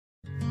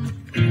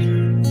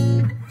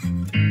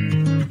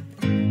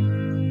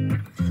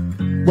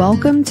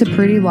Welcome to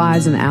Pretty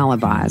Lies and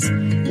Alibis.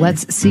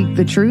 Let's seek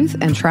the truth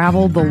and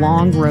travel the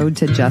long road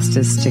to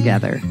justice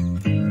together.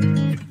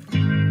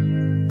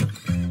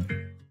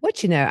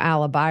 What you know,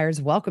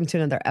 Alibis, welcome to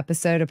another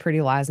episode of Pretty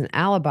Lies and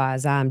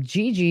Alibis. I'm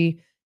Gigi.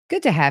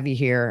 Good to have you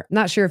here.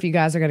 Not sure if you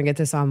guys are going to get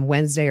this on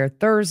Wednesday or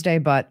Thursday,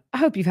 but I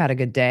hope you've had a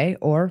good day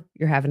or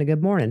you're having a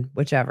good morning,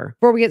 whichever.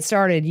 Before we get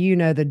started, you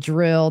know the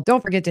drill. Don't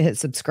forget to hit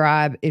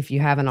subscribe if you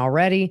haven't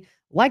already.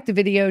 Like the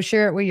video,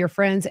 share it with your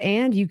friends,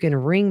 and you can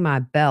ring my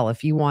bell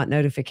if you want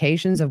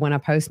notifications of when I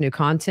post new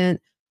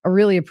content. I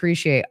really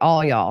appreciate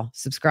all y'all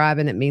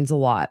subscribing. It means a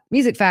lot.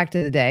 Music fact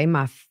of the day,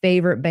 my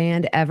favorite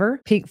band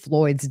ever, Pink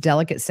Floyd's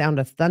Delicate Sound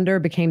of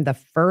Thunder, became the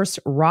first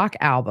rock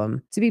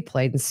album to be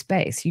played in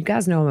space. You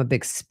guys know I'm a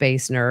big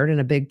space nerd and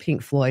a big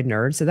Pink Floyd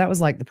nerd, so that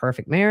was like the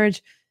perfect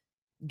marriage.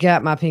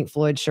 Got my Pink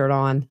Floyd shirt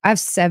on. I have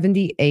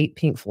 78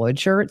 Pink Floyd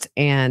shirts,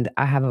 and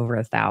I have over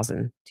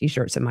 1,000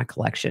 t-shirts in my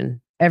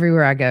collection.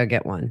 Everywhere I go, I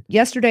get one.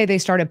 Yesterday, they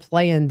started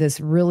playing this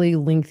really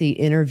lengthy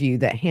interview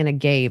that Hannah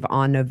gave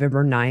on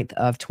November 9th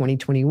of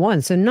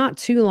 2021. So not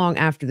too long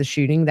after the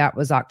shooting, that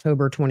was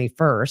October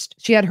 21st.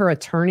 She had her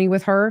attorney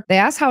with her. They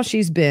asked how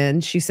she's been.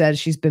 She said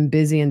she's been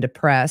busy and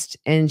depressed.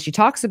 And she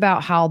talks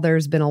about how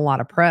there's been a lot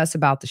of press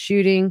about the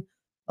shooting,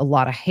 a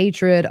lot of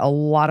hatred, a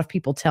lot of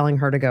people telling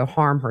her to go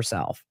harm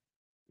herself.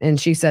 And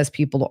she says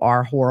people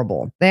are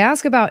horrible. They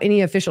ask about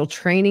any official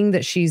training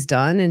that she's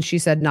done, and she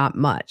said not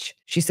much.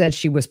 She said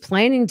she was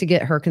planning to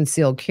get her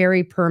concealed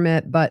carry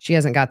permit, but she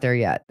hasn't got there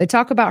yet. They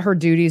talk about her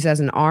duties as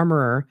an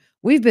armorer.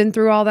 We've been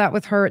through all that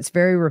with her. It's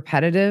very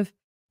repetitive,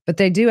 but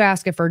they do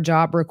ask if her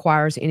job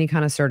requires any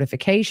kind of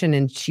certification,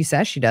 and she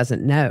says she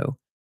doesn't know.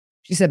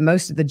 She said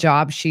most of the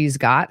jobs she's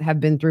got have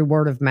been through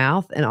word of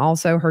mouth, and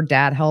also her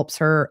dad helps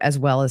her as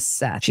well as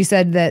Seth. She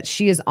said that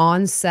she is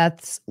on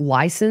Seth's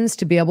license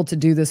to be able to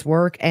do this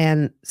work,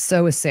 and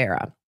so is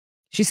Sarah.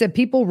 She said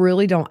people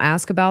really don't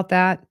ask about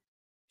that.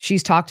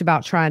 She's talked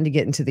about trying to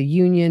get into the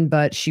union,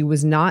 but she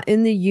was not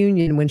in the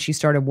union when she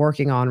started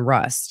working on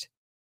Rust.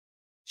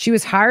 She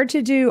was hired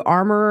to do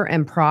armor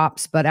and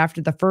props, but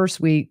after the first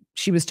week,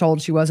 she was told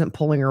she wasn't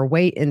pulling her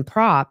weight in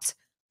props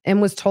and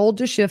was told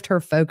to shift her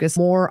focus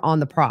more on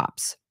the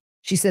props.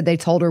 She said they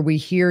told her, "We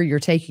hear you're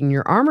taking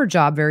your armor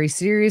job very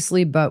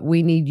seriously, but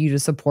we need you to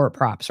support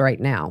props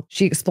right now."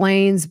 She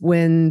explains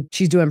when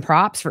she's doing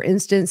props, for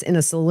instance, in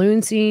a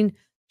saloon scene,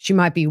 she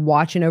might be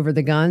watching over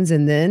the guns,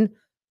 and then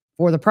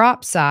for the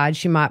prop side,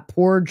 she might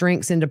pour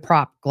drinks into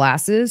prop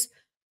glasses,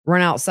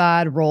 run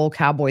outside, roll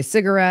cowboy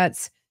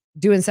cigarettes,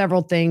 doing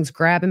several things,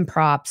 grabbing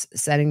props,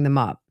 setting them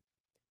up.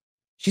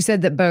 She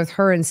said that both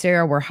her and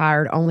Sarah were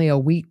hired only a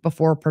week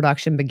before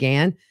production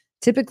began.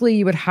 Typically,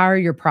 you would hire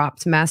your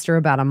props master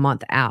about a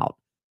month out.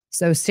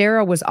 So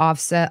Sarah was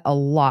offset a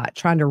lot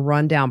trying to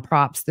run down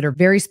props that are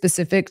very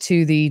specific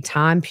to the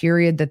time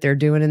period that they're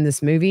doing in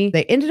this movie.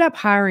 They ended up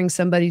hiring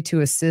somebody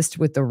to assist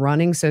with the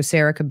running so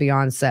Sarah could be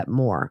on set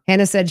more.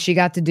 Hannah said she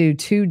got to do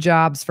 2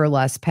 jobs for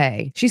less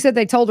pay. She said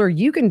they told her,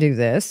 "You can do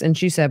this." And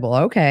she said, "Well,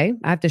 okay,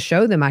 I have to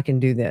show them I can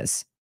do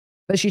this."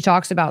 But she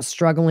talks about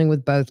struggling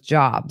with both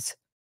jobs.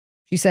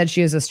 She said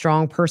she has a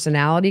strong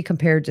personality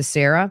compared to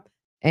Sarah,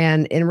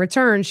 and in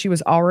return, she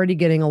was already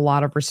getting a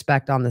lot of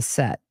respect on the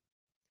set.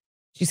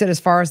 She said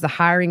as far as the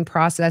hiring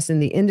process in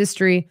the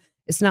industry,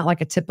 it's not like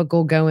a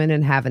typical go in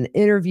and have an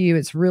interview.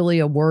 It's really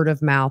a word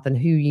of mouth and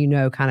who you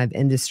know kind of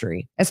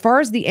industry. As far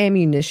as the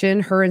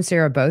ammunition, her and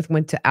Sarah both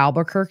went to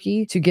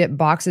Albuquerque to get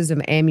boxes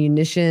of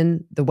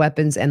ammunition, the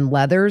weapons, and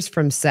leathers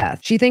from Seth.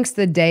 She thinks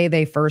the day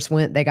they first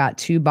went, they got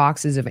 2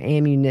 boxes of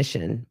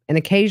ammunition. And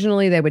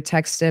occasionally they would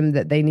text him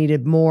that they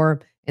needed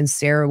more, and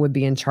Sarah would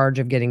be in charge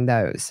of getting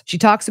those. She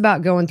talks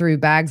about going through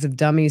bags of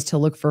dummies to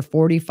look for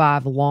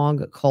 45 long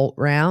Colt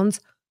rounds.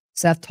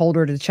 Seth told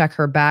her to check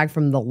her bag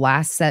from the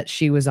last set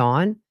she was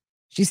on.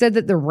 She said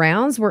that the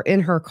rounds were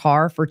in her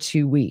car for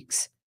 2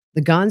 weeks.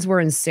 The guns were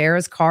in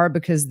Sarah's car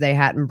because they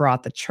hadn't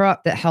brought the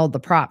truck that held the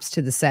props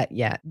to the set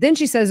yet. Then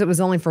she says it was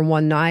only for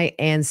one night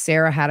and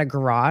Sarah had a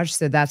garage,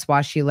 so that's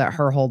why she let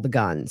her hold the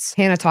guns.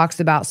 Hannah talks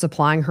about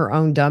supplying her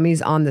own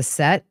dummies on the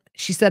set.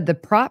 She said the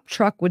prop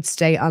truck would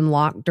stay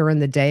unlocked during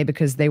the day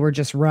because they were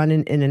just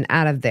running in and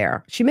out of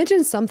there. She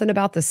mentioned something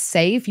about the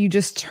safe. You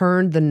just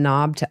turned the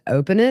knob to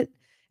open it.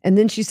 And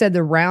then she said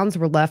the rounds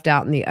were left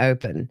out in the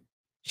open.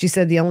 She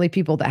said the only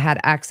people that had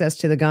access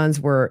to the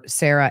guns were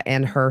Sarah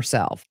and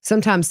herself.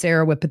 Sometimes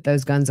Sarah would put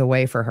those guns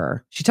away for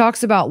her. She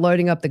talks about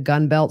loading up the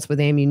gun belts with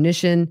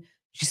ammunition.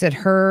 She said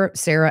her,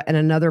 Sarah, and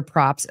another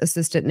props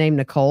assistant named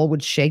Nicole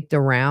would shake the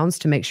rounds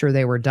to make sure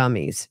they were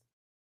dummies.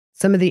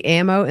 Some of the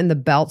ammo and the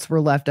belts were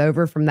left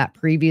over from that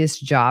previous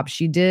job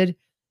she did.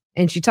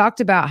 And she talked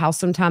about how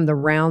sometimes the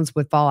rounds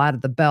would fall out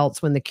of the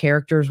belts when the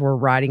characters were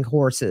riding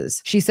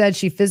horses. She said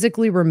she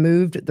physically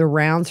removed the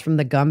rounds from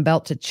the gun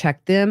belt to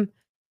check them.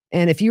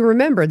 And if you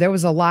remember, there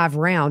was a live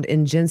round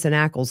in Jensen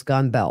Ackles'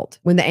 gun belt.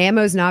 When the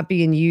ammo's not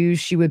being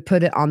used, she would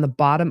put it on the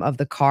bottom of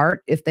the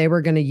cart if they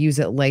were going to use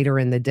it later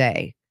in the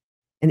day.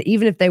 And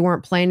even if they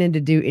weren't planning to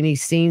do any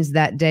scenes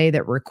that day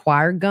that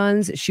required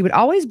guns, she would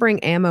always bring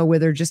ammo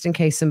with her just in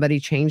case somebody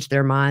changed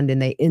their mind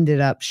and they ended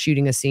up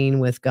shooting a scene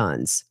with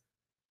guns.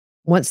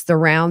 Once the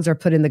rounds are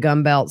put in the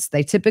gun belts,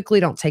 they typically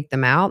don't take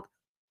them out.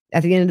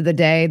 At the end of the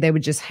day, they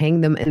would just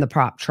hang them in the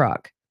prop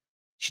truck.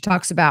 She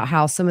talks about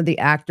how some of the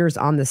actors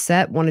on the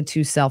set wanted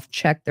to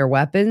self-check their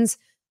weapons,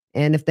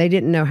 and if they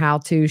didn't know how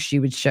to, she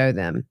would show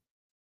them.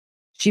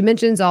 She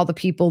mentions all the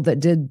people that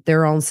did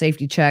their own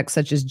safety checks,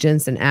 such as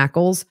Jensen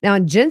Ackles. Now,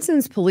 in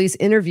Jensen's police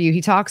interview,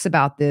 he talks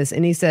about this,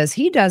 and he says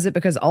he does it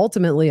because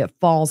ultimately it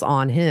falls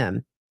on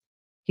him.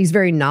 He's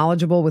very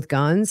knowledgeable with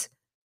guns.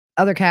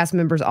 Other cast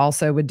members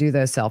also would do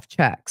those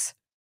self-checks.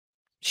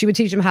 She would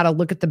teach them how to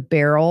look at the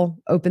barrel,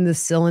 open the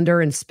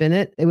cylinder, and spin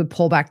it. They would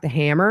pull back the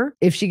hammer.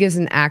 If she gives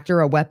an actor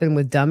a weapon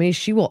with dummies,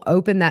 she will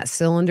open that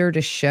cylinder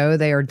to show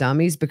they are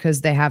dummies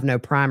because they have no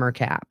primer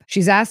cap.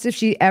 She's asked if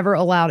she ever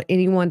allowed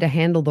anyone to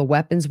handle the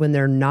weapons when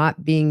they're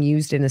not being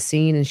used in a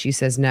scene, and she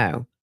says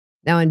no.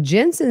 Now, in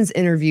Jensen's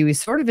interview, he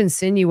sort of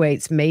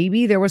insinuates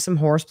maybe there was some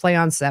horseplay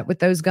on set with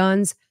those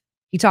guns.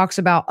 He talks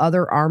about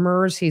other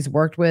armorers he's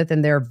worked with,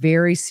 and they're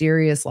very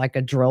serious, like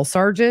a drill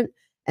sergeant.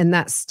 And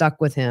that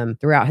stuck with him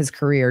throughout his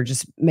career,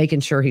 just making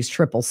sure he's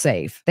triple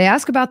safe. They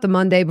ask about the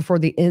Monday before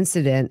the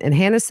incident, and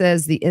Hannah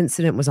says the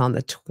incident was on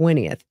the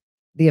 20th.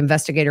 The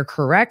investigator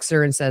corrects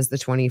her and says the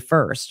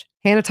 21st.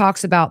 Hannah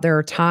talks about there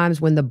are times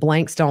when the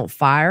blanks don't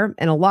fire,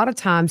 and a lot of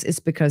times it's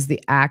because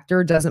the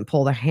actor doesn't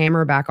pull the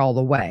hammer back all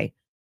the way.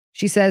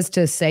 She says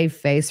to save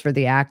face for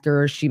the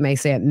actor, she may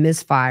say it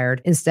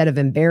misfired instead of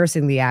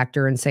embarrassing the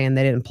actor and saying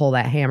they didn't pull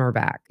that hammer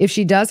back. If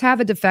she does have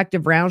a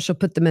defective round, she'll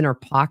put them in her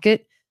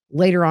pocket.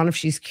 Later on, if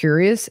she's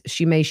curious,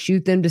 she may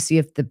shoot them to see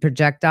if the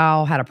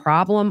projectile had a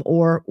problem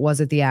or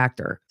was it the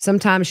actor.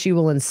 Sometimes she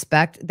will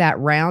inspect that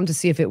round to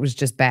see if it was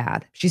just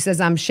bad. She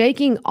says, I'm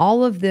shaking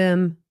all of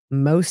them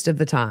most of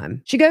the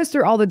time. She goes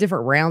through all the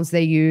different rounds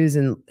they use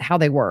and how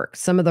they work.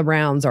 Some of the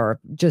rounds are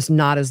just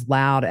not as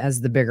loud as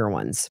the bigger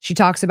ones. She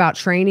talks about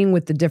training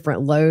with the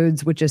different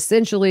loads, which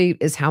essentially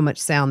is how much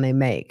sound they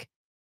make.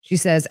 She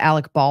says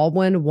Alec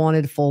Baldwin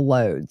wanted full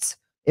loads.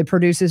 It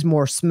produces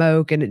more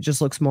smoke and it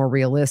just looks more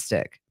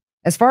realistic.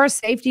 As far as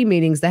safety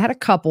meetings, they had a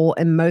couple,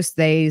 and most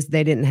days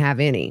they didn't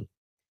have any.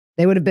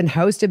 They would have been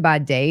hosted by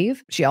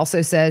Dave. She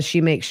also says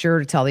she makes sure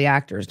to tell the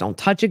actors, don't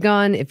touch a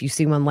gun. If you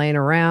see one laying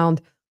around,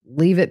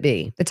 leave it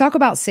be. They talk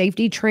about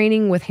safety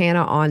training with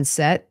Hannah on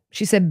set.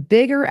 She said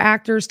bigger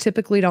actors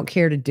typically don't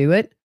care to do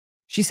it.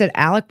 She said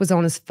Alec was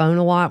on his phone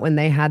a lot when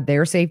they had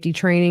their safety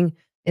training,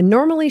 and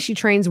normally she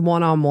trains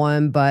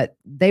one-on-one, but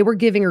they were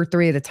giving her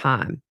 3 at a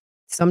time.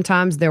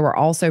 Sometimes there were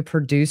also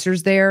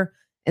producers there,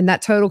 and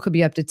that total could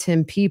be up to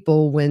 10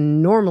 people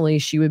when normally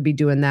she would be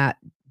doing that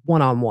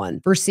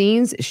one-on-one. For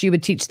scenes, she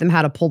would teach them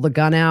how to pull the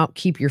gun out,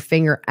 keep your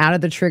finger out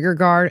of the trigger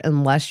guard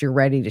unless you're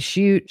ready to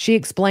shoot. She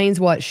explains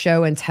what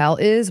show and tell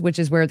is, which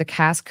is where the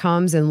cast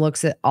comes and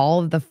looks at all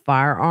of the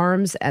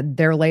firearms and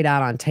they're laid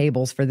out on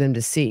tables for them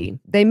to see.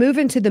 They move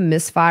into the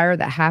misfire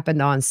that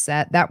happened on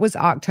set. That was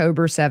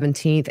October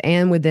 17th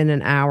and within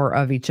an hour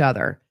of each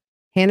other.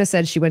 Hannah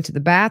said she went to the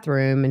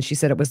bathroom and she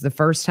said it was the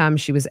first time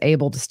she was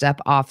able to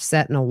step off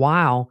set in a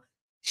while.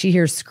 She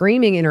hears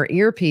screaming in her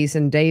earpiece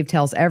and Dave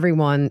tells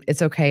everyone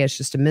it's okay, it's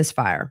just a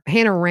misfire.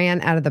 Hannah ran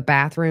out of the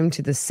bathroom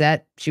to the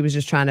set. She was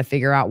just trying to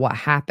figure out what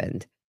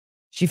happened.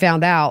 She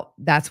found out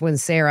that's when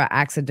Sarah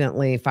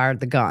accidentally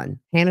fired the gun.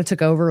 Hannah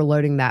took over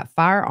loading that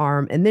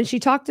firearm, and then she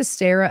talked to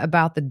Sarah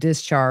about the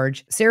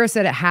discharge. Sarah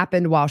said it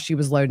happened while she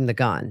was loading the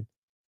gun.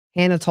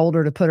 Hannah told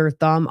her to put her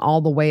thumb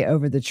all the way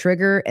over the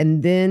trigger,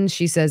 and then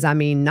she says, I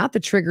mean, not the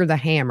trigger, the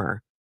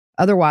hammer.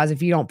 Otherwise,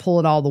 if you don't pull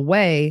it all the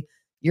way,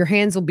 your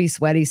hands will be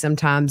sweaty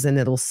sometimes and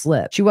it'll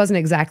slip. She wasn't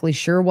exactly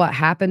sure what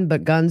happened,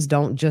 but guns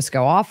don't just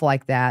go off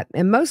like that,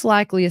 and most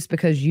likely it's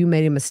because you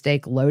made a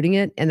mistake loading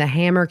it and the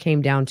hammer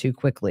came down too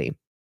quickly.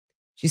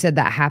 She said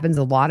that happens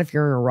a lot if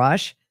you're in a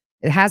rush.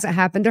 It hasn't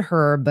happened to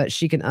her, but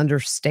she can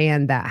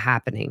understand that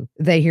happening.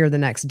 They hear the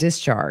next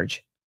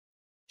discharge.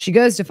 She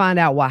goes to find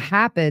out what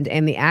happened,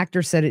 and the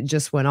actor said it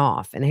just went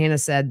off. And Hannah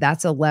said,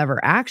 that's a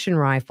lever action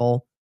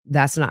rifle.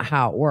 That's not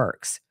how it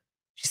works.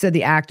 She said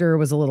the actor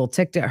was a little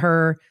ticked at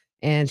her,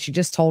 and she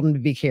just told him to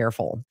be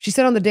careful. She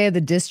said on the day of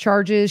the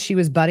discharges, she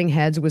was butting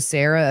heads with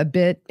Sarah a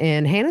bit,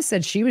 and Hannah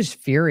said she was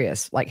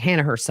furious, like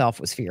Hannah herself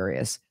was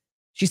furious.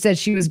 She said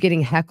she was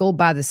getting heckled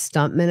by the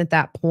stuntmen at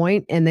that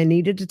point, and they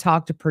needed to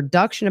talk to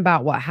production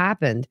about what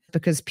happened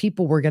because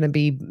people were going to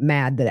be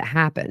mad that it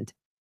happened.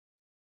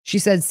 She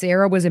said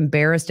Sarah was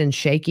embarrassed and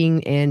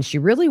shaking, and she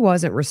really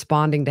wasn't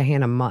responding to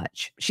Hannah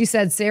much. She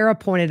said Sarah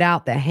pointed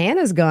out that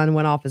Hannah's gun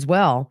went off as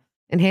well,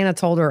 and Hannah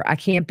told her, I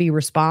can't be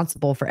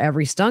responsible for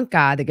every stunt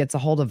guy that gets a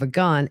hold of a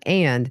gun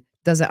and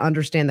doesn't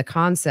understand the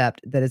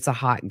concept that it's a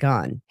hot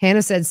gun.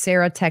 Hannah said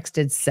Sarah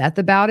texted Seth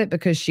about it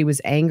because she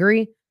was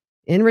angry.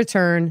 In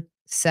return,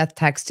 Seth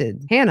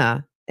texted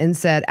Hannah and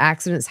said,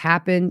 accidents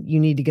happen, you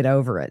need to get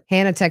over it.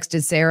 Hannah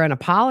texted Sarah and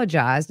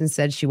apologized and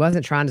said she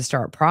wasn't trying to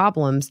start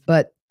problems,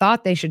 but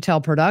thought they should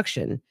tell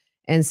production.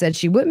 and said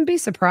she wouldn't be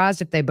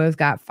surprised if they both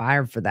got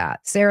fired for that.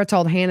 Sarah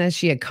told Hannah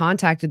she had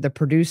contacted the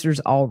producers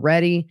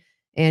already,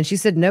 and she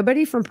said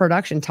nobody from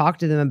production talked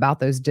to them about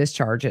those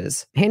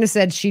discharges. Hannah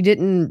said she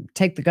didn't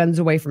take the guns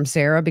away from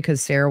Sarah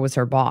because Sarah was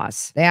her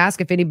boss. They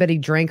asked if anybody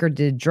drank or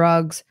did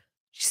drugs.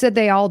 She said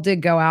they all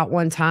did go out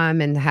one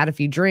time and had a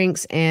few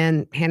drinks,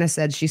 and Hannah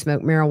said she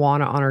smoked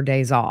marijuana on her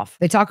days off.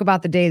 They talk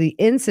about the day of the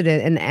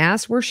incident and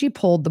asked where she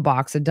pulled the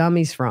box of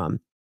dummies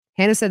from.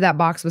 Hannah said that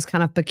box was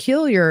kind of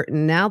peculiar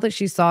now that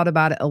she's thought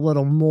about it a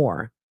little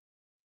more.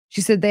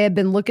 She said they had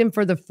been looking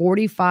for the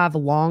 45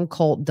 long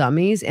Colt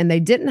dummies, and they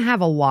didn't have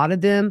a lot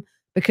of them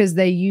because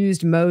they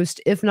used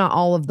most, if not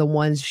all, of the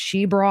ones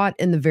she brought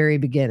in the very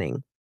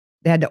beginning.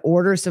 They had to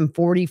order some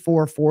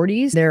 44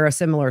 40s. They're a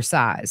similar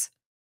size.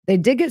 They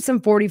did get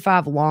some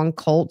 45 long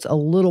Colts a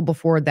little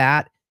before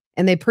that,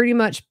 and they pretty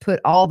much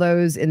put all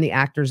those in the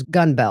actors'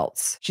 gun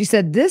belts. She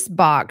said this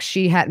box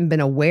she hadn't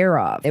been aware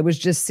of. It was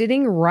just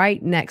sitting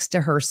right next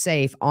to her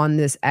safe on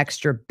this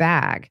extra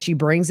bag. She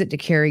brings it to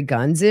carry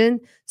guns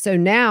in. So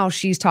now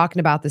she's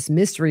talking about this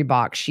mystery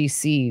box she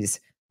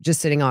sees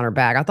just sitting on her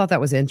bag. I thought that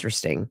was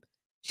interesting.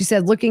 She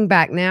said, looking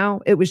back now,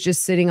 it was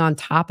just sitting on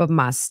top of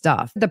my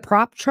stuff. The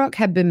prop truck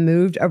had been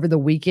moved over the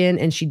weekend,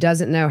 and she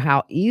doesn't know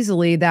how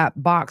easily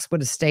that box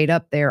would have stayed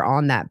up there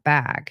on that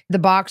bag. The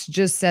box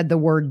just said the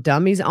word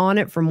dummies on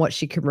it from what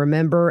she could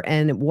remember,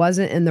 and it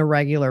wasn't in the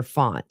regular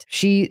font.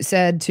 She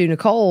said to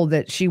Nicole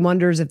that she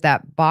wonders if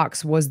that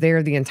box was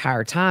there the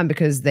entire time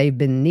because they've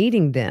been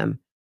needing them.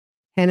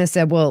 Hannah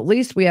said, well, at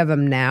least we have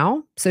them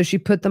now. So she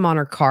put them on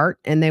her cart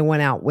and they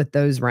went out with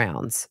those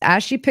rounds.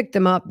 As she picked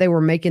them up, they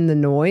were making the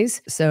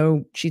noise.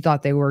 So she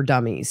thought they were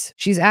dummies.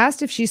 She's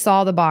asked if she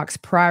saw the box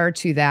prior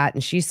to that.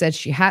 And she said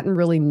she hadn't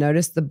really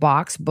noticed the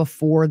box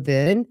before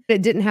then.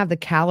 It didn't have the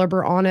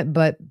caliber on it,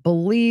 but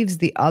believes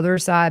the other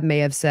side may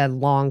have said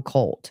long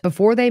Colt.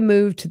 Before they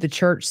moved to the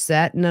church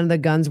set, none of the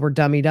guns were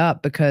dummied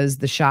up because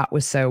the shot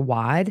was so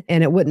wide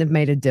and it wouldn't have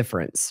made a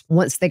difference.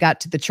 Once they got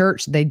to the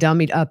church, they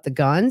dummied up the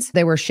guns.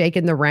 They were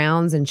shaking the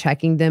rounds and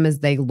checking them as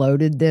they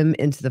loaded them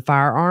into the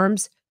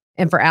firearms.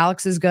 And for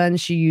Alex's gun,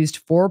 she used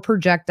 4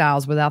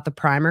 projectiles without the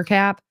primer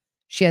cap.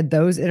 She had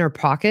those in her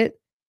pocket.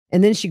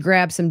 And then she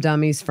grabbed some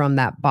dummies from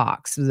that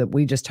box that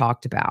we just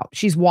talked about.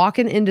 She's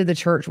walking into the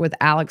church with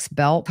Alex's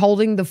belt,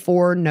 holding the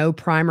 4 no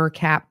primer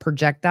cap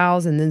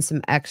projectiles and then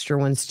some extra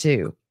ones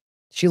too.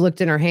 She looked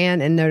in her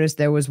hand and noticed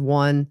there was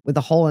one with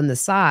a hole in the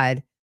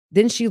side.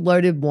 Then she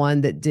loaded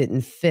one that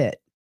didn't fit.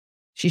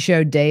 She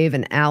showed Dave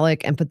and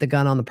Alec and put the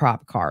gun on the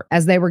prop cart.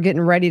 As they were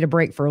getting ready to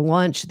break for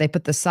lunch, they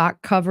put the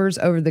sock covers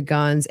over the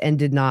guns and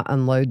did not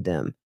unload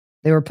them.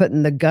 They were put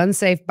in the gun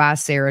safe by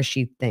Sarah,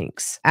 she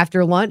thinks.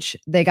 After lunch,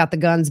 they got the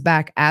guns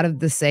back out of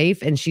the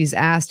safe, and she's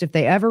asked if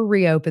they ever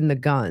reopened the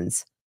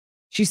guns.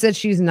 She said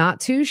she's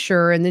not too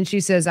sure, and then she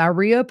says, I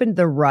reopened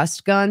the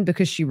rust gun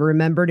because she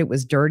remembered it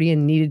was dirty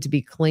and needed to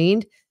be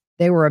cleaned.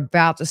 They were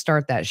about to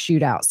start that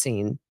shootout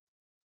scene.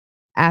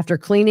 After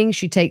cleaning,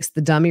 she takes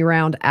the dummy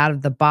round out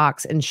of the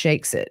box and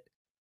shakes it.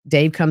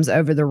 Dave comes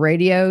over the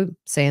radio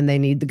saying they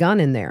need the gun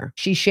in there.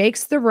 She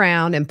shakes the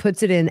round and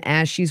puts it in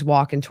as she's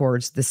walking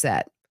towards the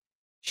set.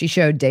 She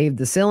showed Dave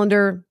the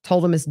cylinder,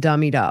 told him it's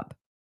dummied up.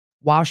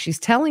 While she's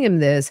telling him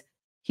this,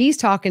 he's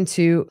talking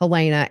to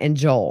Helena and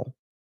Joel.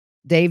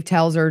 Dave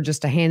tells her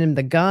just to hand him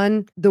the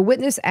gun. The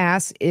witness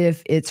asks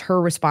if it's her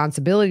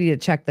responsibility to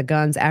check the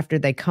guns after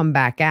they come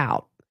back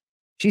out.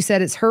 She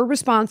said it's her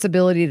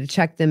responsibility to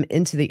check them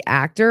into the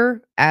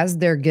actor as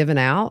they're given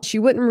out. She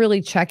wouldn't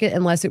really check it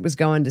unless it was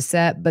going to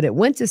set, but it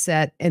went to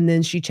set and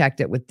then she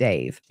checked it with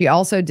Dave. She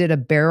also did a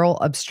barrel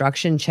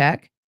obstruction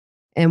check.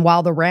 And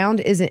while the round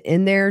isn't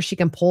in there, she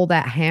can pull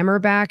that hammer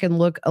back and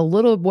look a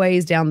little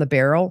ways down the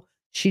barrel.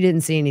 She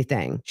didn't see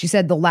anything. She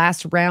said the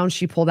last round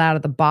she pulled out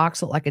of the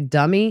box looked like a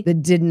dummy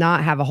that did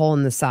not have a hole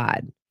in the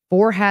side.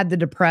 4 had the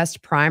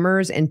depressed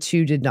primers and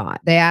 2 did not.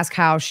 They ask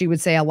how she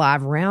would say a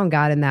live round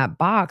got in that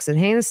box, and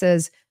Hannah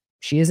says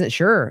she isn't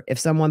sure if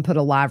someone put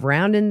a live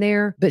round in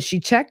there, but she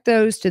checked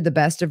those to the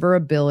best of her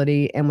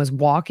ability and was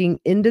walking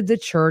into the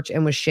church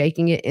and was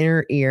shaking it in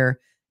her ear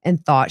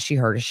and thought she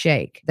heard a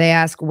shake. They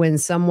ask when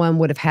someone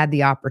would have had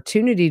the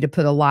opportunity to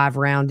put a live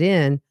round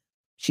in.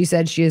 She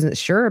said she isn't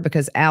sure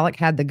because Alec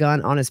had the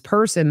gun on his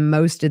person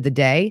most of the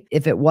day.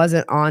 If it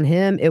wasn't on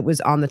him, it was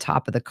on the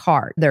top of the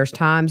cart. There's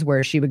times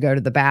where she would go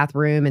to the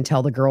bathroom and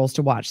tell the girls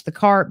to watch the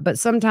cart, but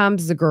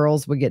sometimes the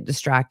girls would get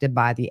distracted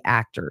by the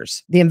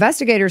actors. The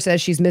investigator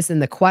says she's missing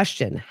the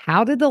question.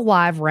 How did the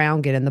live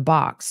round get in the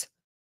box?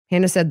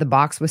 Hannah said the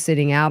box was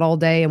sitting out all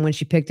day, and when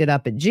she picked it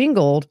up, it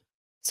jingled.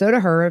 So to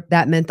her,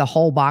 that meant the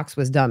whole box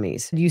was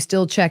dummies. You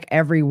still check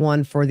every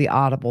one for the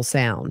audible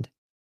sound.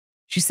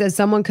 She said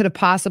someone could have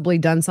possibly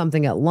done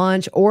something at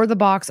lunch, or the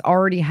box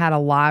already had a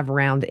live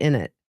round in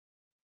it.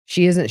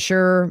 She isn't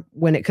sure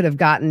when it could have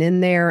gotten in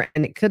there,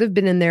 and it could have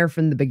been in there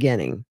from the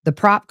beginning. The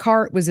prop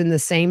cart was in the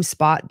same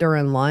spot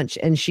during lunch,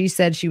 and she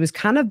said she was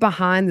kind of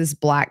behind this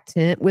black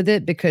tent with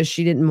it because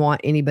she didn't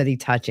want anybody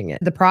touching it.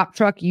 The prop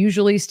truck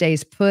usually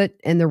stays put,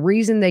 and the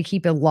reason they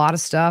keep a lot of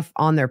stuff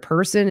on their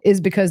person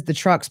is because the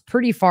truck's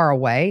pretty far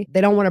away.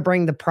 They don't want to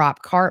bring the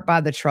prop cart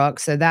by the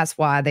truck, so that's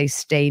why they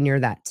stay near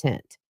that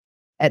tent.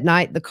 At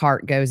night, the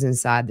cart goes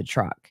inside the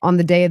truck. On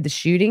the day of the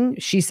shooting,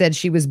 she said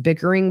she was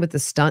bickering with the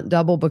stunt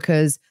double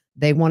because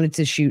they wanted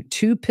to shoot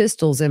 2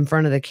 pistols in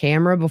front of the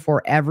camera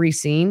before every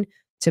scene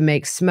to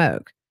make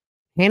smoke.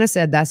 Hannah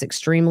said that's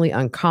extremely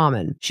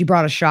uncommon. She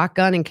brought a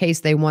shotgun in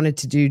case they wanted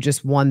to do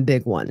just one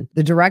big one.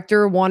 The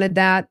director wanted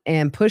that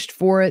and pushed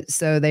for it,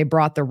 so they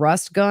brought the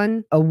rust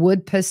gun, a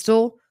wood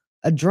pistol,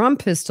 a drum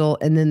pistol,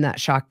 and then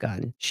that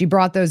shotgun. She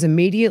brought those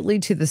immediately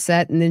to the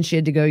set, and then she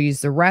had to go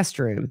use the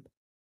restroom.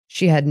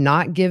 She had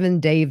not given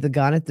Dave the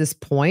gun at this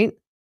point.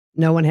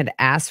 No one had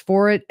asked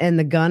for it, and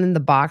the gun in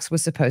the box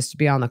was supposed to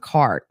be on the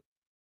cart.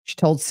 She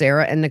told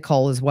Sarah and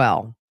Nicole as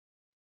well.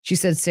 She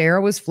said Sarah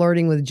was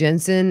flirting with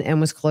Jensen and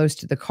was close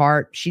to the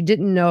cart. She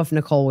didn't know if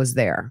Nicole was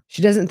there.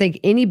 She doesn't think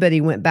anybody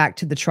went back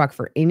to the truck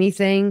for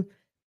anything.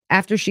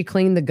 After she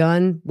cleaned the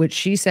gun, which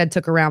she said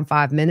took around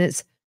 5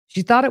 minutes,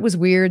 she thought it was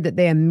weird that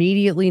they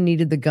immediately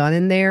needed the gun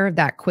in there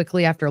that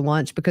quickly after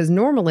lunch because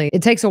normally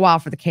it takes a while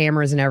for the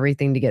cameras and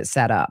everything to get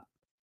set up.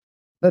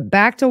 But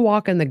back to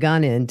walking the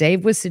gun in,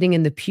 Dave was sitting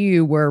in the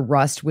pew where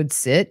Rust would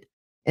sit.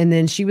 And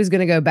then she was going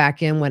to go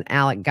back in when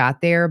Alec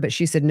got there, but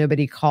she said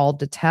nobody called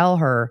to tell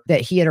her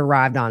that he had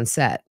arrived on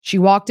set. She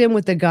walked in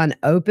with the gun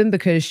open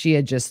because she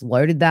had just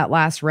loaded that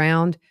last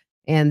round.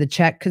 And the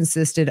check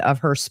consisted of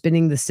her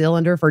spinning the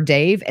cylinder for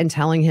Dave and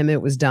telling him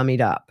it was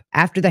dummied up.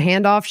 After the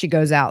handoff, she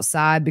goes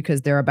outside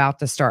because they're about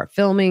to start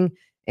filming.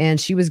 And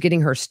she was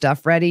getting her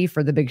stuff ready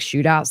for the big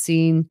shootout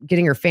scene,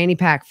 getting her fanny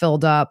pack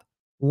filled up,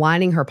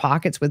 lining her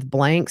pockets with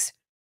blanks,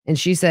 and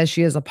she says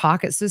she has a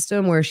pocket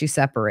system where she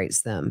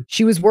separates them.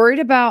 She was worried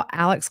about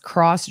Alec's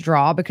cross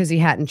draw because he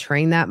hadn't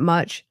trained that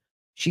much.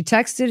 She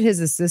texted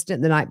his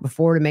assistant the night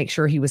before to make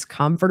sure he was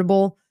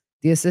comfortable.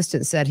 The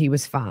assistant said he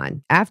was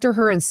fine. After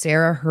her and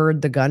Sarah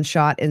heard the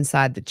gunshot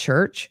inside the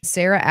church,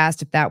 Sarah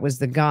asked if that was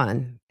the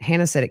gun.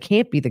 Hannah said it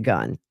can't be the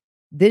gun.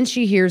 Then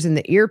she hears in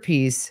the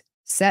earpiece,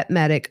 "Set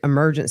medic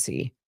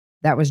emergency."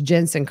 That was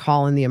Jensen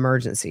calling the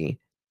emergency.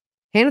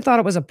 Hannah thought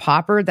it was a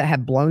popper that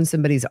had blown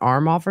somebody's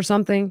arm off or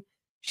something.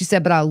 She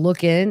said, but I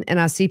look in and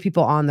I see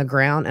people on the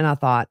ground and I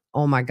thought,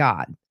 oh my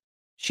God.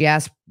 She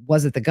asked,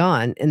 was it the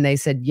gun? And they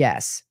said,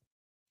 yes.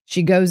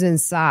 She goes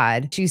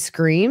inside. She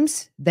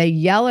screams. They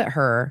yell at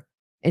her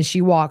and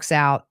she walks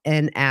out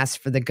and asks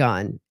for the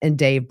gun. And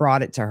Dave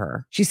brought it to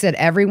her. She said,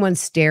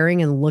 everyone's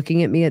staring and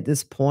looking at me at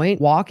this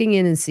point. Walking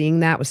in and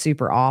seeing that was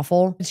super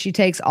awful. She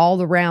takes all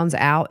the rounds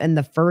out and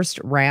the first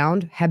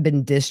round had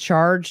been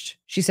discharged.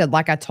 She said,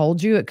 like I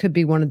told you, it could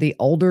be one of the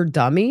older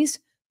dummies,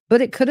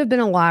 but it could have been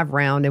a live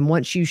round. And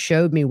once you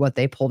showed me what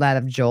they pulled out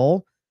of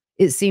Joel,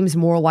 it seems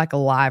more like a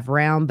live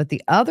round, but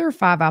the other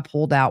 5 I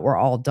pulled out were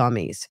all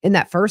dummies. In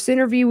that first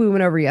interview we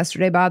went over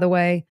yesterday, by the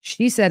way,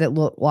 she said it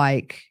looked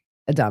like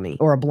a dummy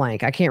or a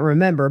blank. I can't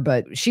remember,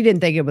 but she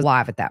didn't think it was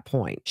live at that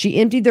point. She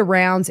emptied the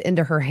rounds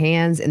into her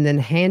hands and then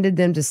handed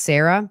them to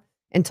Sarah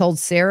and told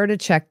Sarah to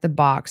check the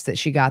box that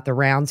she got the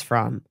rounds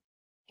from.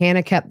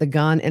 Hannah kept the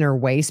gun in her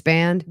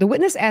waistband. The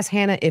witness asked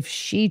Hannah if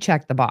she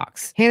checked the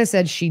box. Hannah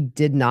said she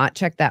did not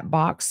check that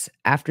box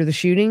after the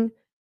shooting.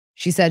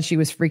 She said she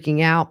was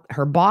freaking out.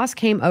 Her boss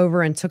came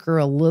over and took her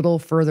a little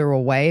further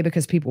away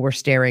because people were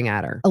staring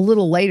at her. A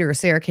little later,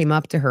 Sarah came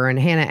up to her and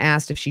Hannah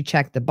asked if she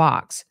checked the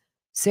box.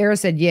 Sarah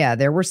said, yeah,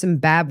 there were some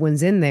bad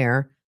ones in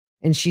there.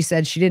 And she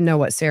said she didn't know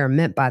what Sarah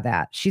meant by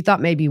that. She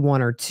thought maybe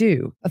 1 or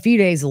 2. A few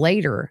days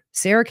later,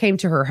 Sarah came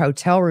to her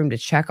hotel room to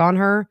check on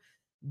her.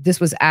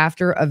 This was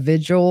after a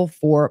vigil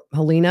for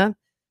Helena.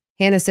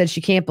 Hannah said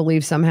she can't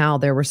believe somehow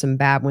there were some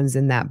bad ones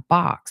in that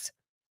box.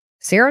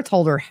 Sarah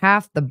told her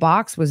half the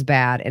box was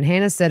bad, and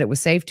Hannah said it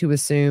was safe to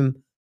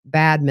assume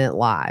bad meant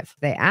live.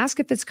 They asked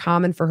if it's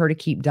common for her to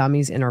keep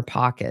dummies in her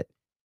pocket.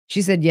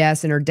 She said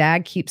yes, and her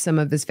dad keeps some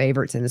of his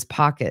favorites in his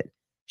pocket.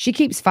 She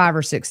keeps 5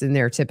 or 6 in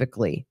there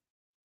typically.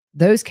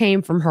 Those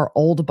came from her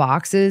old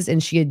boxes,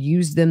 and she had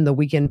used them the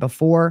weekend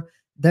before.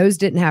 Those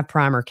didn't have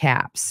primer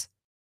caps.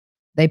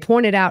 They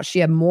pointed out she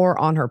had more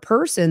on her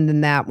person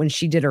than that when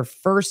she did her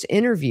first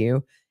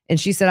interview. And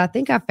she said, I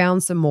think I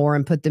found some more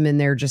and put them in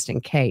there just in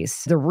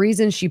case. The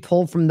reason she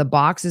pulled from the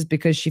box is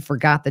because she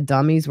forgot the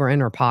dummies were in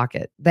her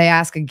pocket. They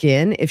ask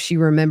again if she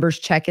remembers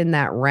checking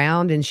that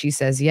round, and she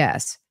says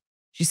yes.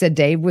 She said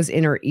Dave was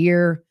in her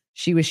ear.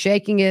 She was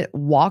shaking it,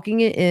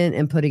 walking it in,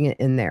 and putting it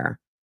in there.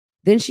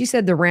 Then she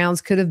said the rounds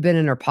could have been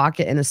in her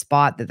pocket in a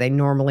spot that they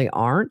normally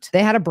aren't.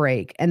 They had a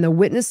break, and the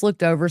witness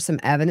looked over some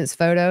evidence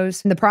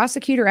photos. And the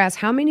prosecutor asked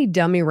how many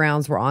dummy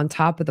rounds were on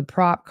top of the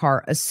prop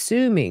cart,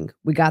 assuming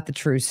we got the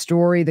true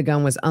story. The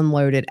gun was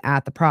unloaded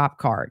at the prop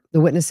cart.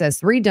 The witness says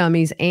 3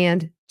 dummies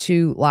and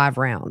 2 live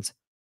rounds.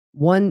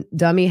 One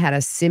dummy had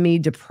a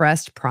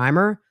semi-depressed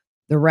primer.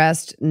 The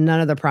rest, none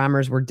of the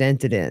primers were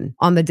dented in.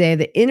 On the day of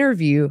the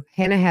interview,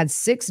 Hannah had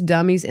 6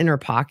 dummies in her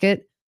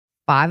pocket.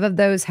 5 of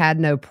those had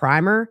no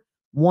primer.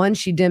 One,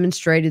 she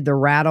demonstrated the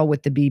rattle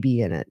with the BB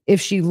in it. If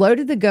she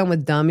loaded the gun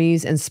with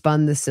dummies and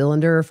spun the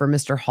cylinder for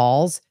Mr.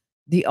 Halls,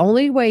 the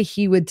only way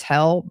he would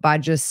tell by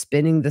just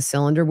spinning the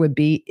cylinder would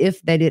be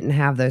if they didn't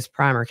have those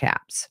primer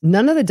caps.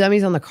 None of the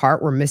dummies on the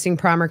cart were missing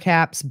primer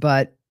caps,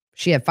 but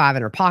she had 5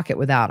 in her pocket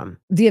without them.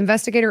 The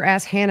investigator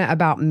asked Hannah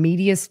about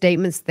media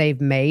statements they've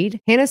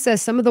made. Hannah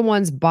says some of the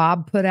ones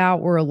Bob put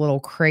out were a little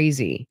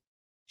crazy.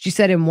 She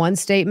said in one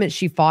statement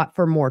she fought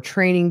for more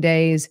training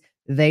days.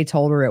 They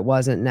told her it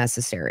wasn't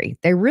necessary.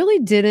 They really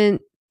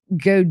didn't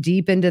go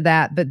deep into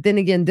that. But then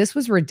again, this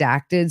was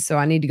redacted, so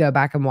I need to go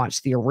back and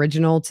watch the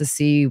original to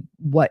see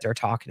what they're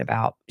talking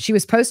about. She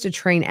was supposed to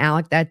train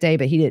Alec that day,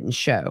 but he didn't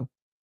show.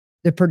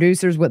 The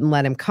producers wouldn't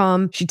let him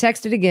come. She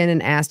texted again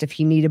and asked if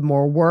he needed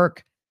more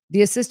work.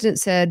 The assistant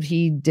said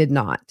he did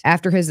not.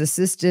 After his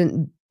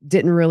assistant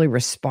didn't really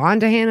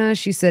respond to Hannah,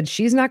 she said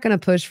she's not going to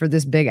push for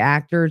this big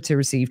actor to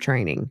receive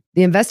training.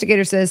 The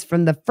investigator says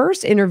from the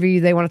first interview,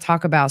 they want to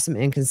talk about some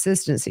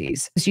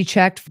inconsistencies. She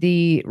checked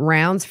the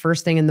rounds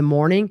first thing in the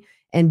morning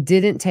and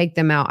didn't take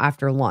them out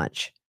after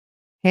lunch.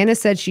 Hannah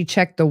said she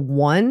checked the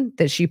one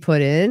that she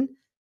put in,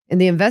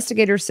 and the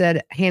investigator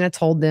said Hannah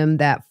told them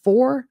that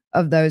 4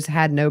 of those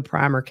had no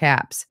primer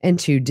caps and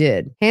 2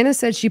 did. Hannah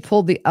said she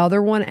pulled the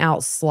other one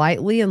out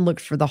slightly and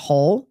looked for the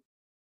hole.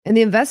 And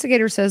the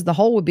investigator says the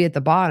hole would be at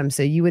the bottom,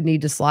 so you would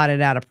need to slide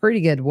it out a pretty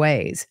good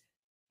ways.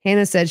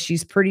 Hannah said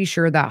she's pretty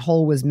sure that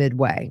hole was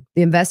midway.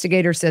 The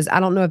investigator says, I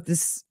don't know if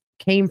this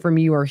came from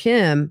you or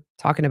him,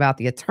 talking about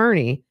the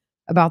attorney,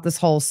 about this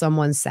whole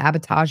someone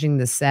sabotaging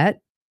the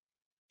set.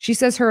 She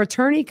says her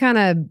attorney kind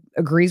of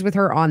agrees with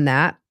her on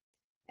that.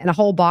 And a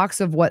whole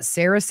box of what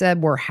Sarah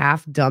said were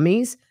half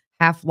dummies,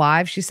 half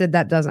live. She said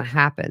that doesn't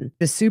happen.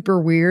 It's super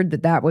weird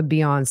that that would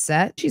be on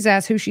set. She's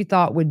asked who she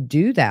thought would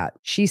do that.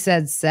 She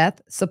said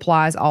Seth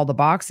supplies all the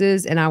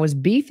boxes, and I was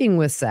beefing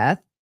with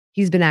Seth.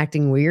 He's been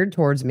acting weird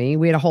towards me.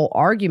 We had a whole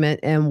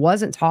argument and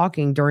wasn't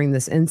talking during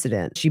this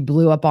incident. She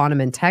blew up on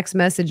him in text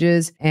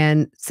messages,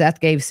 and Seth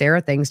gave Sarah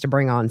things to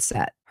bring on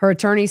set. Her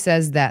attorney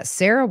says that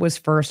Sarah was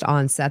first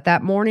on set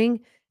that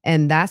morning,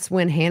 and that's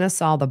when Hannah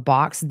saw the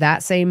box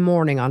that same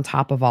morning on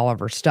top of all of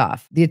her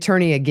stuff. The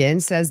attorney again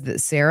says that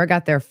Sarah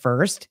got there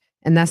first,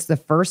 and that's the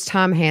first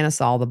time Hannah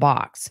saw the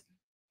box.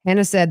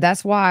 Hannah said,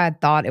 that's why I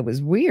thought it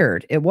was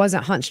weird. It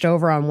wasn't hunched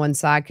over on one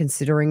side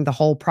considering the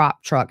whole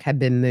prop truck had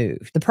been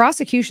moved. The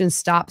prosecution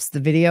stops the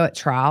video at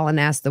trial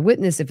and asks the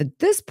witness if at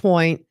this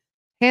point,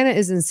 Hannah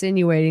is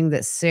insinuating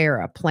that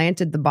Sarah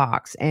planted the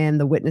box, and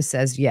the witness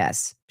says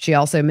yes. She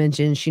also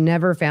mentioned she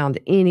never found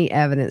any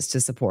evidence to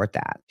support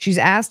that. She's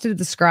asked to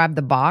describe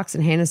the box,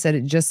 and Hannah said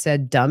it just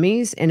said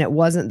dummies, and it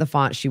wasn't the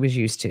font she was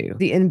used to.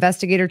 The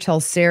investigator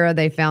tells Sarah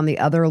they found the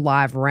other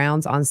live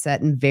rounds on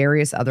set in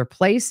various other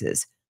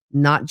places,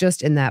 not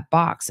just in that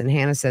box. And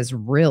Hannah says,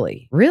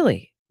 really?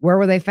 Really? Where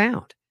were they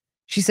found?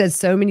 She said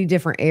so many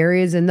different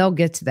areas, and they'll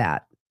get to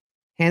that.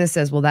 Hannah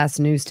says, well, that's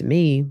news to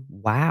me.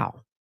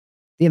 Wow.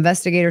 The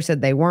investigator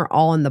said they weren't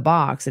all in the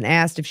box and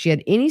asked if she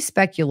had any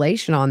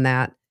speculation on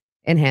that,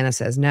 and Hannah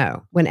says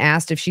no. When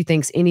asked if she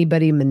thinks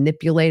anybody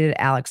manipulated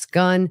Alec's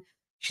gun,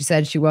 she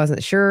said she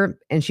wasn't sure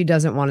and she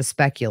doesn't want to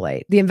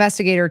speculate. The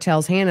investigator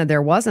tells Hannah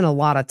there wasn't a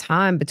lot of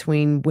time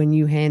between when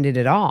you handed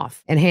it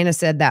off. And Hannah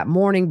said that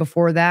morning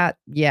before that,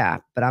 yeah,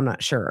 but I'm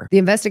not sure. The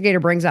investigator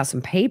brings out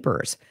some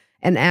papers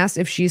and asks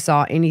if she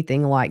saw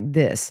anything like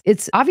this.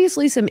 It's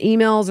obviously some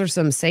emails or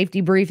some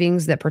safety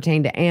briefings that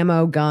pertain to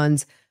ammo,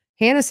 guns.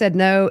 Hannah said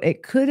no,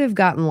 it could have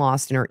gotten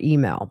lost in her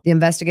email. The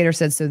investigator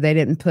said so they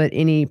didn't put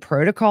any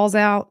protocols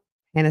out.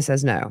 Hannah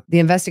says no. The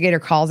investigator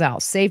calls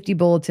out safety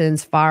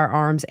bulletins,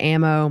 firearms,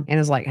 ammo, and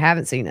is like,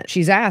 haven't seen it.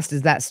 She's asked,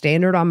 is that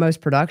standard on most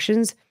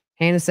productions?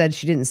 Hannah said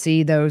she didn't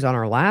see those on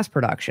her last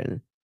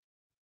production.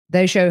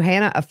 They show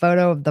Hannah a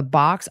photo of the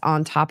box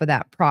on top of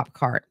that prop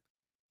cart.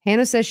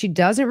 Hannah says she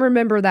doesn't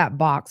remember that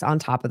box on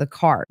top of the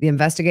cart. The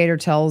investigator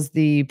tells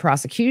the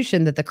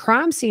prosecution that the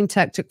crime scene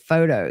tech took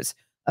photos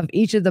of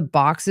each of the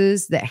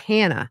boxes that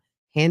Hannah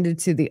handed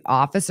to the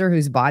officer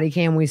whose body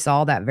cam we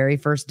saw that very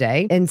first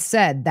day and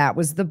said that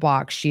was the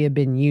box she had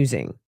been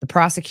using. The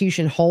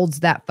prosecution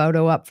holds that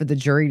photo up for the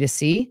jury to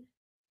see.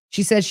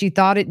 She said she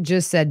thought it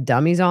just said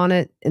dummies on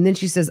it. And then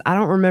she says, I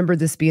don't remember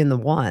this being the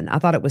one. I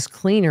thought it was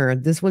cleaner.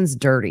 This one's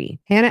dirty.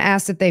 Hannah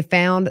asked if they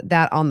found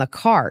that on the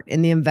cart,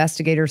 and the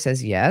investigator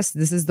says, yes,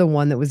 this is the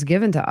one that was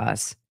given to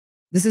us.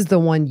 This is the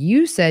one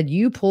you said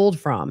you pulled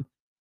from.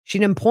 She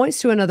then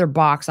points to another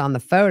box on the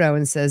photo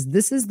and says,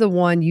 this is the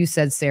one you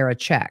said Sarah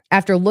checked.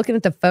 After looking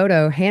at the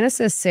photo, Hannah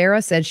says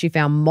Sarah said she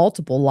found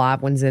multiple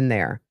live ones in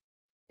there.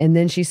 And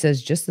then she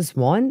says, just this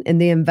one?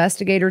 And the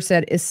investigator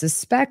said it's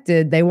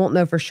suspected. They won't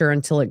know for sure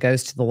until it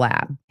goes to the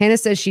lab. Hannah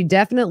says she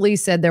definitely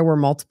said there were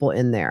multiple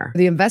in there.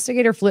 The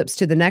investigator flips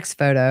to the next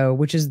photo,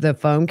 which is the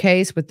phone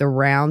case with the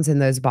rounds in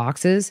those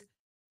boxes.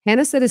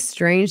 Hannah said it's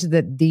strange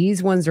that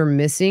these ones are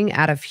missing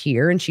out of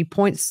here. And she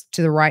points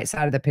to the right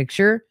side of the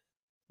picture.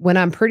 when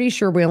I'm pretty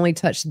sure we only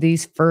touched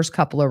these first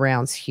couple of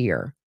rounds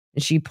here.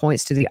 And she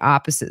points to the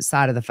opposite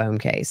side of the phone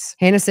case.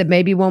 Hannah said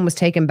maybe one was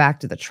taken back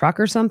to the truck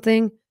or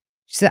something.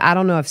 She said, I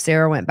don't know if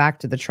Sarah went back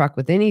to the truck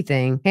with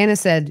anything. Hannah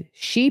said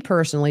she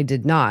personally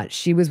did not.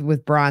 She was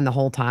with Brian the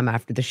whole time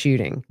after the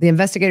shooting. The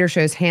investigator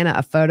shows Hannah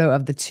a photo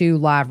of the 2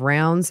 live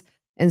rounds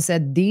and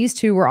said these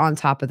 2 were on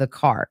top of the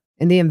cart.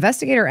 And the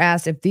investigator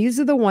asked if these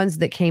are the ones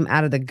that came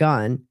out of the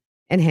gun.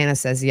 And Hannah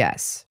says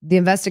yes. The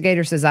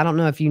investigator says, I don't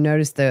know if you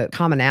noticed the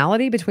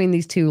commonality between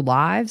these 2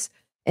 lives,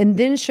 and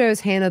then shows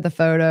Hannah the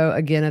photo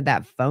again of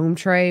that foam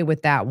tray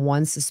with that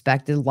one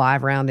suspected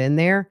live round in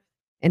there.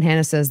 And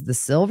Hannah says, the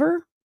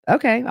silver?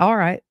 Okay, all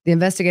right. The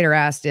investigator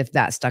asked if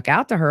that stuck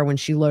out to her when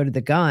she loaded the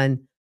gun.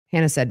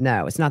 Hannah said,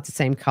 no, it's not the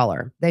same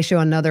color. They show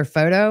another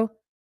photo.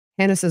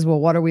 Hannah says,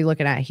 well, what are we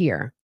looking at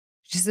here?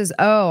 She says,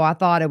 oh, I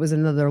thought it was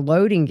another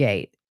loading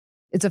gate.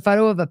 It's a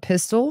photo of a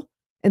pistol.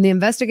 And the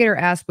investigator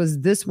asked, was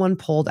this one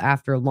pulled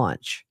after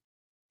lunch?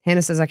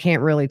 Hannah says, I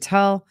can't really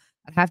tell.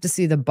 I'd have to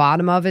see the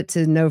bottom of it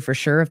to know for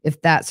sure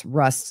if that's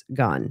Rust's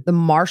gun. The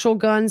Marshall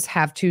guns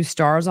have 2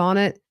 stars on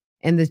it,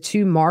 and the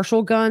 2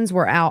 Marshall guns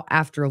were out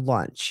after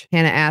lunch.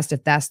 Hannah asked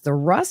if that's the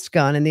Rust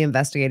gun, and the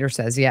investigator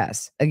says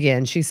yes.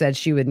 Again, she said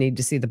she would need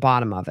to see the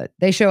bottom of it.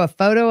 They show a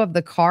photo of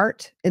the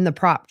cart in the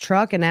prop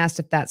truck and asked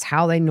if that's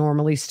how they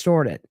normally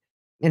stored it.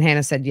 And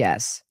Hannah said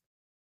yes.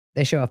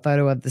 They show a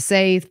photo of the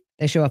safe.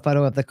 They show a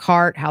photo of the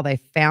cart, how they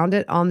found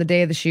it on the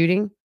day of the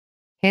shooting.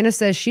 Hannah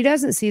says she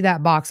doesn't see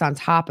that box on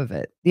top of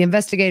it. The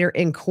investigator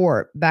in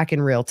court, back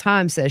in real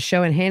time, says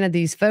showing Hannah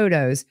these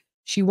photos,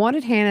 she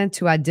wanted Hannah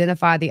to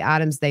identify the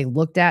items they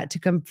looked at to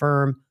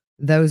confirm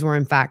those were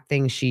in fact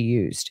things she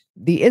used.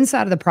 The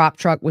inside of the prop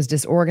truck was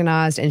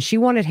disorganized, and she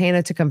wanted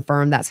Hannah to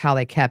confirm that's how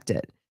they kept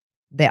it.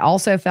 They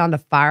also found a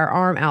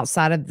firearm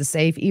outside of the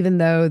safe, even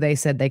though they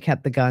said they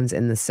kept the guns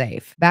in the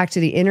safe. Back to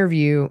the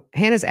interview,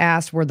 Hannah's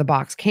asked where the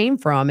box came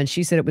from, and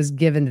she said it was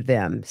given to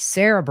them.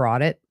 Sarah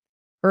brought it.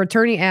 Her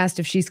attorney asked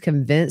if she's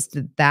convinced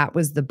that that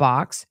was the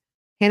box.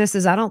 Hannah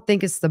says, I don't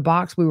think it's the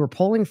box we were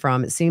pulling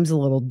from. It seems a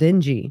little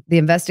dingy. The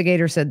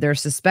investigator said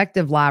there's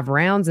suspected live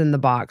rounds in the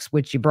box,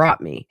 which you brought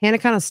me. Hannah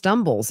kind of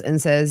stumbles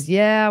and says,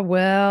 yeah,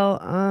 well,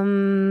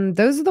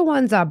 those are the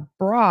ones I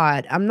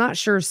brought. I'm not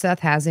sure Seth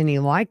has any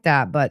like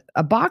that, but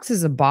a box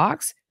is a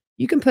box.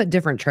 You can put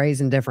different trays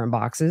in different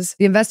boxes.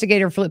 The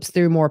investigator flips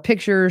through more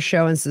pictures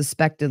showing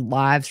suspected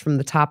lives from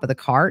the top of the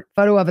cart.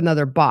 Photo of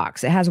another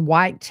box. It has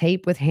white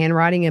tape with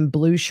handwriting in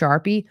blue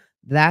Sharpie.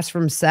 That's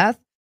from Seth.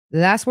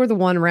 That's where the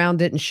one round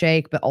didn't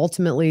shake, but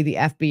ultimately the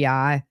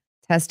FBI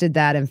tested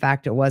that, in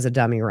fact, it was a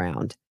dummy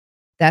round.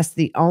 That's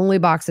the only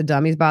box of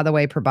dummies, by the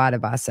way,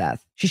 provided by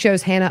Seth. She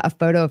shows Hannah a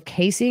photo of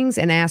casings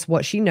and asks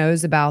what she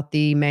knows about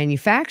the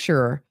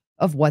manufacturer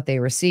of what they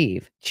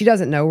receive. She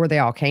doesn't know where they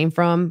all came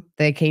from.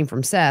 They came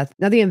from Seth.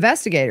 Now, the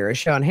investigator is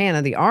showing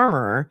Hannah, the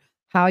armorer,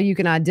 how you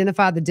can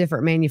identify the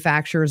different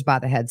manufacturers by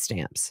the head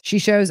stamps. She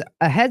shows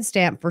a head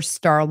stamp for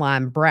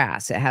Starline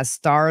brass. It has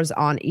stars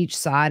on each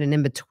side, and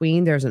in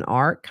between there's an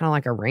arc, kind of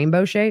like a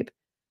rainbow shape.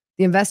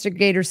 The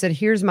investigator said,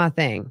 here's my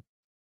thing.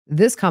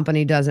 This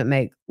company doesn't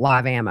make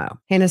live ammo.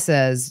 Hannah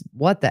says,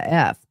 what the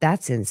F?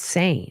 That's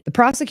insane. The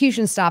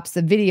prosecution stops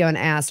the video and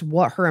asks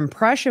what her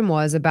impression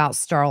was about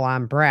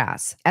Starline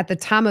brass. At the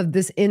time of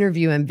this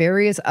interview and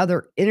various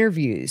other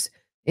interviews,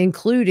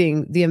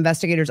 including the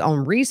investigator's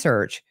own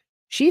research,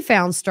 she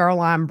found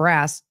Starline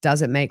brass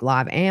doesn't make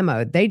live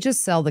ammo. They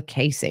just sell the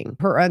casing.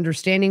 Her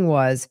understanding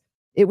was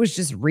it was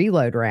just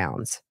reload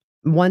rounds.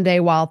 One day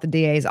while at the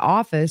DA's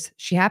office,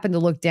 she happened to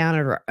look down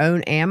at her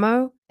own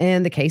ammo,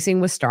 and the casing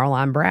was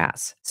Starline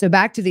brass. So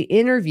back to the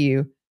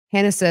interview,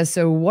 Hannah says,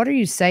 so what are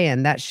you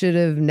saying? That should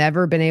have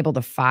never been able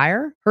to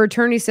fire? Her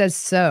attorney says,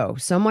 so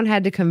someone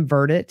had to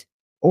convert it,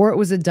 or it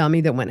was a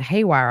dummy that went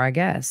haywire, I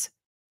guess.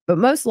 But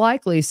most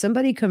likely,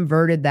 somebody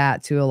converted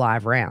that to a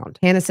live round.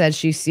 Hannah said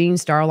she's seen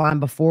Starline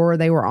before.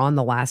 They were on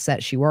the last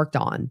set she worked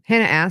on.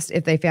 Hannah asked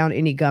if they found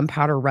any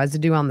gunpowder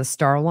residue on the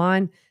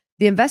Starline.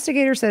 The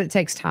investigator said it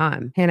takes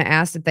time. Hannah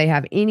asked if they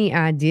have any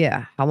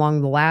idea how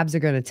long the labs are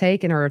going to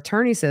take, and her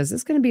attorney says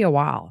it's going to be a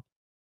while.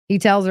 He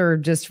tells her,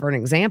 just for an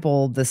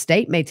example, the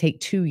state may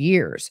take 2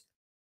 years.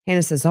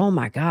 Hannah says, oh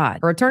my God.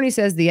 Her attorney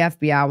says the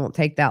FBI won't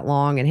take that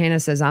long. And Hannah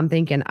says, I'm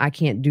thinking I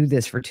can't do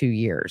this for 2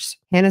 years.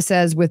 Hannah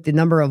says, with the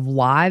number of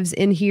lives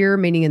in here,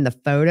 meaning in the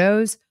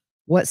photos,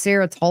 what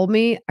Sarah told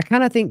me, I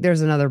kind of think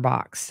there's another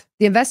box.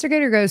 The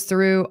investigator goes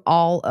through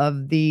all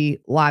of the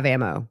live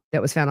ammo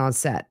that was found on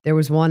set. There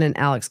was one in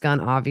Alex's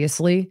gun,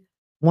 obviously.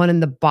 One in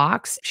the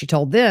box. She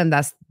told them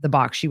that's the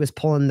box she was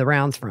pulling the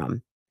rounds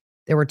from.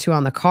 There were 2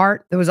 on the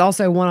cart. There was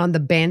also one on the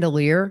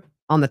bandolier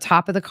on the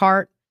top of the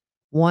cart.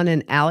 One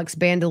in Alex's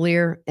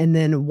bandolier, and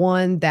then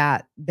one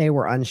that they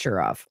were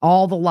unsure of.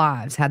 All the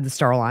lives had the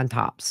Starline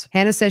tops.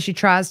 Hannah says she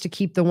tries to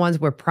keep the ones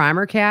with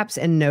primer caps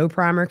and no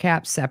primer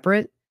caps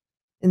separate.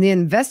 And the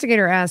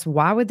investigator asked,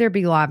 why would there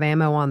be live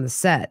ammo on the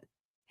set?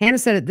 Hannah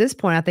said at this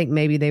point, I think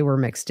maybe they were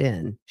mixed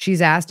in.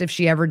 She's asked if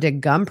she ever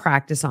did gun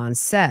practice on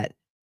set.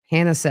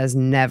 Hannah says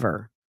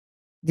never.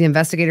 The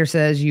investigator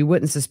says, "You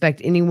wouldn't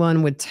suspect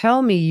anyone would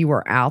tell me you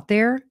were out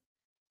there?"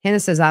 Hannah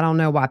says, "I don't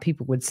know why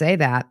people would say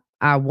that.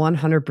 I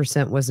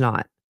 100% was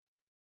not."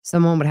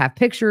 Someone would have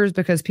pictures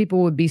because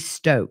people would be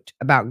stoked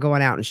about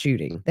going out and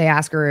shooting. They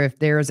ask her if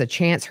there's a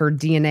chance her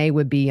DNA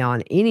would be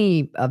on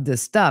any of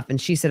this stuff. And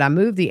she said, "I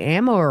moved the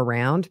ammo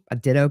around. I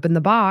did open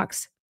the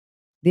box."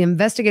 The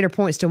investigator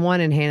points to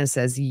one and Hannah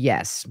says,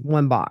 "Yes,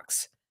 one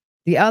box."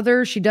 The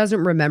other, she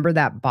doesn't remember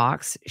that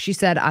box. She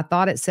said, "I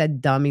thought it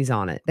said dummies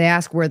on it." They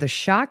ask where the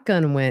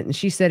shotgun went, and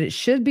she said it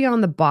should be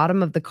on the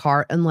bottom of the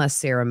cart unless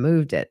Sarah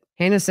moved it.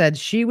 Hannah said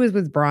she was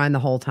with Brian the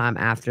whole time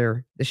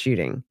after the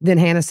shooting. Then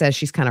Hannah says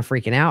she's kind of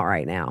freaking out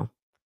right now.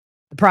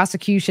 The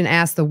prosecution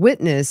asked the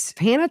witness.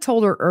 Hannah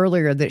told her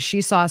earlier that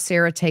she saw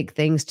Sarah take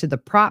things to the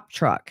prop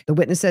truck. The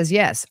witness says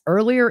yes.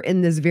 Earlier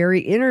in this very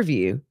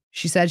interview,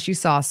 she said she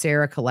saw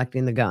Sarah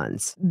collecting the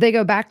guns. They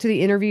go back to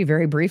the interview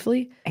very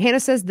briefly.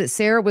 Hannah says that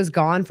Sarah was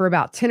gone for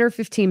about 10 or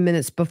 15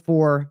 minutes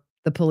before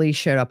the police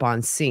showed up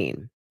on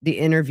scene. The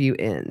interview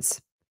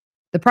ends.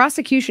 The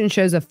prosecution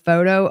shows a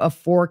photo of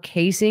 4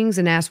 casings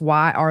and asks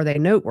why are they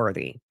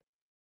noteworthy.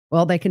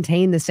 Well, they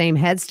contain the same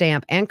head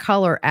stamp and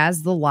color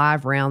as the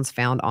live rounds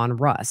found on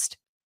Rust.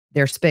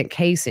 They're spent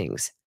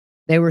casings.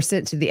 They were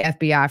sent to the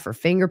FBI for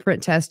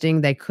fingerprint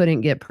testing. They couldn't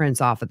get prints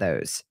off of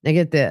those. Now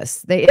get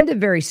this. They ended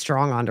very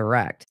strong on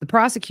direct. The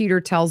prosecutor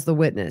tells the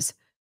witness,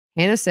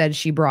 Hannah said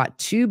she brought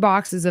 2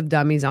 boxes of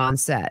dummies on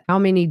set. How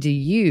many do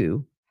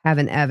you have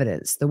in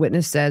evidence? The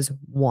witness says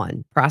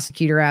 1.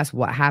 Prosecutor asks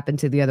what happened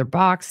to the other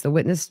box. The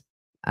witness,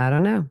 I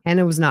don't know.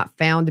 Hannah was not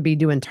found to be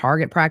doing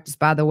target practice,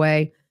 by the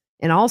way.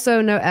 And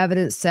also no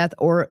evidence Seth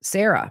or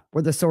Sarah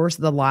were the source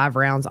of the live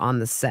rounds on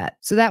the set.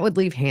 So that would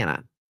leave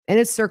Hannah. And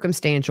it's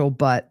circumstantial,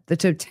 but the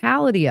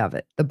totality of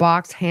it, the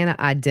box Hannah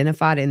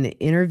identified in the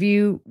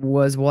interview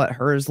was what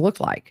hers looked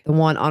like. The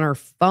one on her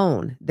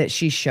phone that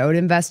she showed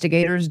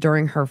investigators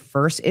during her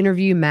first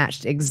interview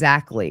matched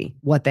exactly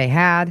what they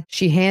had.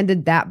 She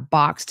handed that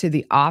box to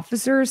the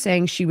officer,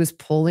 saying she was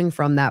pulling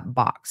from that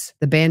box.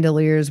 The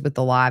bandoliers with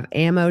the live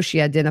ammo she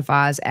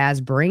identifies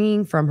as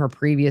bringing from her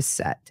previous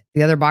set.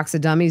 The other box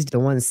of dummies, the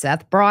one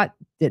Seth brought,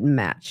 didn't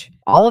match.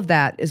 All of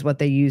that is what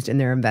they used in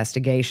their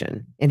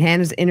investigation. In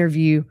Hannah's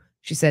interview,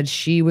 she said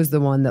she was the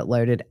one that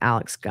loaded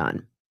Alex's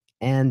gun.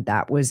 And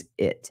that was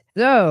it.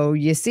 So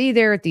you see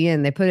there at the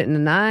end, they put it in a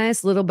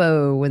nice little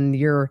bow when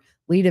your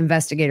lead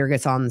investigator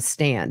gets on the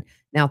stand.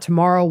 Now,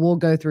 tomorrow we'll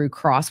go through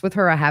cross with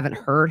her. I haven't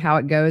heard how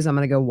it goes. I'm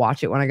going to go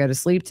watch it when I go to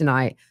sleep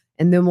tonight.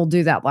 And then we'll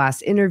do that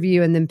last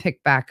interview and then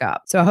pick back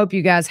up. So I hope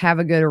you guys have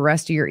a good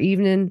rest of your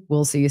evening.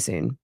 We'll see you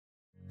soon.